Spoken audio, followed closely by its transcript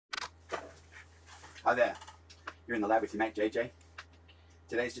Hi there, you're in the lab with your mate JJ.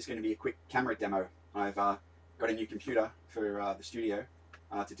 Today's just going to be a quick camera demo. I've got a new computer for the studio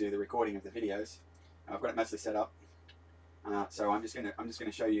to do the recording of the videos. I've got it mostly set up, so I'm just going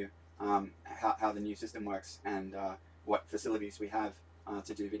to show you how the new system works and what facilities we have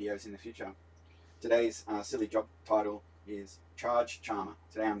to do videos in the future. Today's silly job title is Charge Charmer.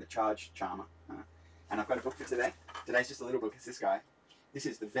 Today I'm the Charge Charmer, and I've got a book for today. Today's just a little book. It's this guy. This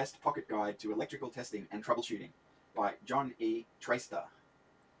is the Vest Pocket Guide to Electrical Testing and Troubleshooting by John E. Traister.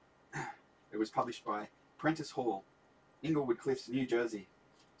 It was published by Prentice Hall, Inglewood Cliffs, New Jersey.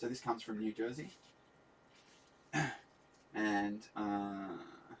 So this comes from New Jersey. And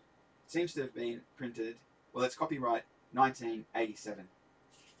seems to have been printed, well, it's copyright 1987.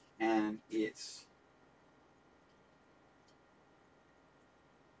 And it's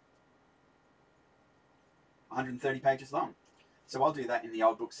 130 pages long. So I'll do that in the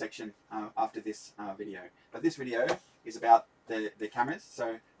old book section after this video. But this video is about the cameras,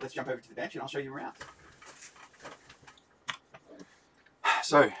 so let's jump over to the bench and I'll show you around.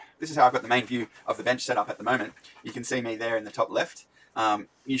 So this is how I've got the main view of the bench set up at the moment. You can see me there in the top left.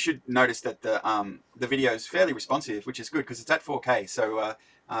 You should notice that the video is fairly responsive, which is good because it's at 4K, so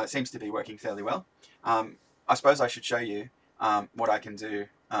it seems to be working fairly well. I suppose I should show you what I can do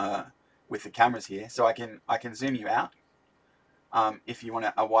with the cameras here. So I can zoom you out. If you want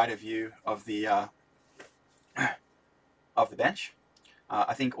a wider view of the bench.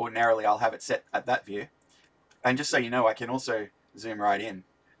 I think ordinarily I'll have it set at that view, and just so you know, I can also zoom right in,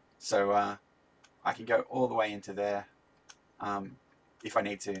 so I can go all the way into there if I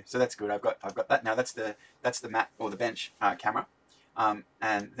need to. So that's good. I've got that now. That's the mat or the bench camera, and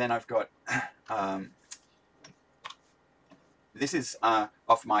then I've got this is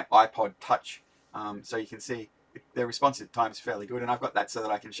off my iPod Touch, so you can see the responsive time is fairly good, and I've got that so that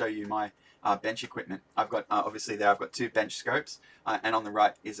I can show you my bench equipment. I've got obviously there I've got two bench scopes, and on the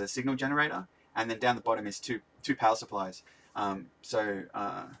right is a signal generator, and then down the bottom is two power supplies. So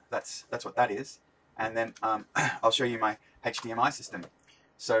that's what that is, and then I'll show you my HDMI system.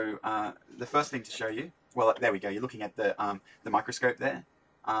 So the first thing to show you, well, there we go. You're looking at the microscope there.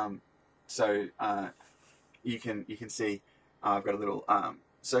 So you can see I've got a little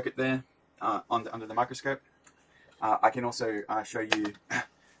circuit there under the microscope. I can also show you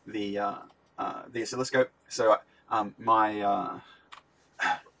the oscilloscope. So my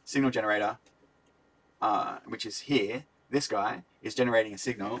signal generator, which is here, this guy is generating a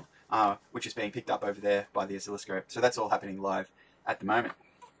signal which is being picked up over there by the oscilloscope. So that's all happening live at the moment.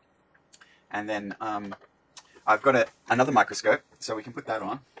 And then I've got another microscope, so we can put that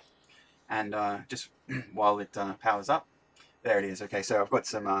on, and just while it powers up, there it is. Okay, so I've got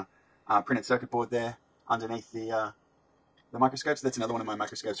some printed circuit board there underneath the microscope. So that's another one of my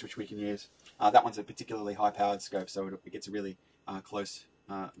microscopes which we can use. That one's a particularly high-powered scope, so it gets a really close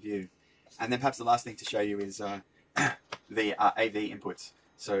view. And then perhaps the last thing to show you is the AV inputs.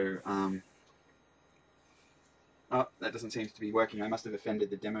 So, oh, that doesn't seem to be working. I must have offended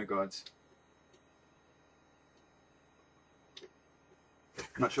the demo gods.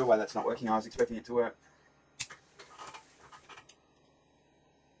 I'm not sure why that's not working. I was expecting it to work.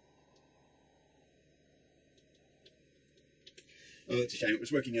 Oh, it's a shame. It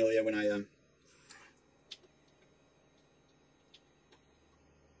was working earlier when I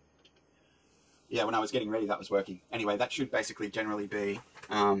yeah, when I was getting ready, that was working. Anyway, that should basically generally be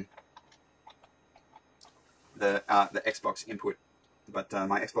the Xbox input, but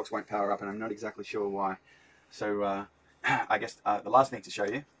my Xbox won't power up, and I'm not exactly sure why. So I guess the last thing to show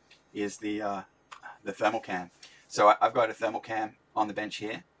you is the thermal cam. So I've got a thermal cam on the bench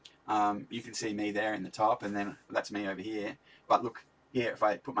here. You can see me there in the top, and then that's me over here. But look here, if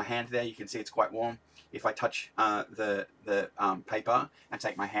I put my hand there, you can see it's quite warm. If I touch the paper and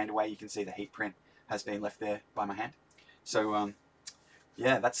take my hand away, you can see the heat print has been left there by my hand. So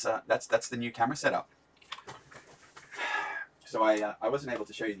yeah, that's the new camera setup. So I wasn't able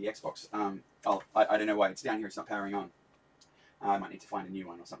to show you the Xbox. I don't know why it's down here. It's not powering on. I might need to find a new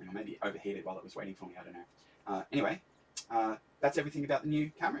one or something, or maybe it overheated while it was waiting for me. I don't know. Anyway, that's everything about the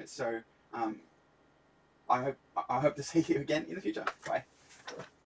new cameras. So I hope to see you again in the future. Bye.